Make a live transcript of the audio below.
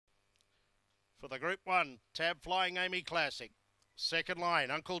for the Group 1 Tab Flying Amy Classic. Second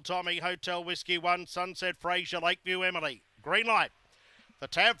line, Uncle Tommy, Hotel Whiskey 1, Sunset Fraser, Lakeview Emily. Green light. The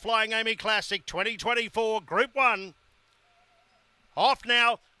Tab Flying Amy Classic 2024 Group 1. Off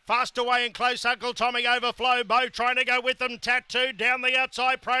now. Fast away and close, Uncle Tommy, Overflow, Bo trying to go with them, Tattooed down the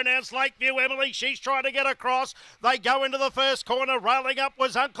outside, pronounced Lakeview Emily, she's trying to get across, they go into the first corner, railing up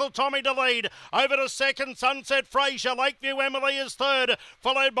was Uncle Tommy to lead, over to second, Sunset Fraser, Lakeview Emily is third,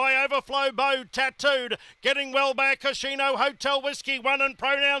 followed by Overflow, Bo, Tattooed, getting well back, Casino, Hotel Whiskey 1 and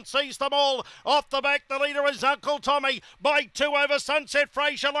Pronoun sees them all, off the back the leader is Uncle Tommy, by 2 over Sunset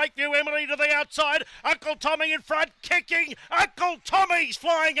Fraser, Lakeview Emily to the outside, Uncle Tommy in front, kicking, Uncle Tommy's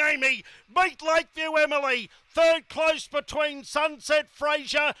Flying Amy beat Lakeview Emily. Third close between Sunset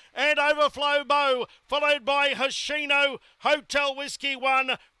Fraser and Overflow Bow, followed by Hoshino, Hotel Whiskey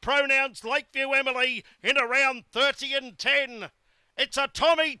 1, pronounced Lakeview Emily in around 30 and 10. It's a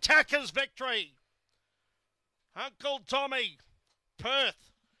Tommy Tacker's victory. Uncle Tommy,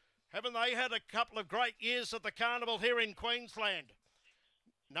 Perth. Haven't they had a couple of great years at the carnival here in Queensland?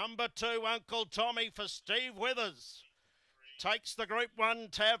 Number 2, Uncle Tommy for Steve Withers. Takes the Group 1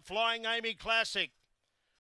 Tab Flying Amy Classic.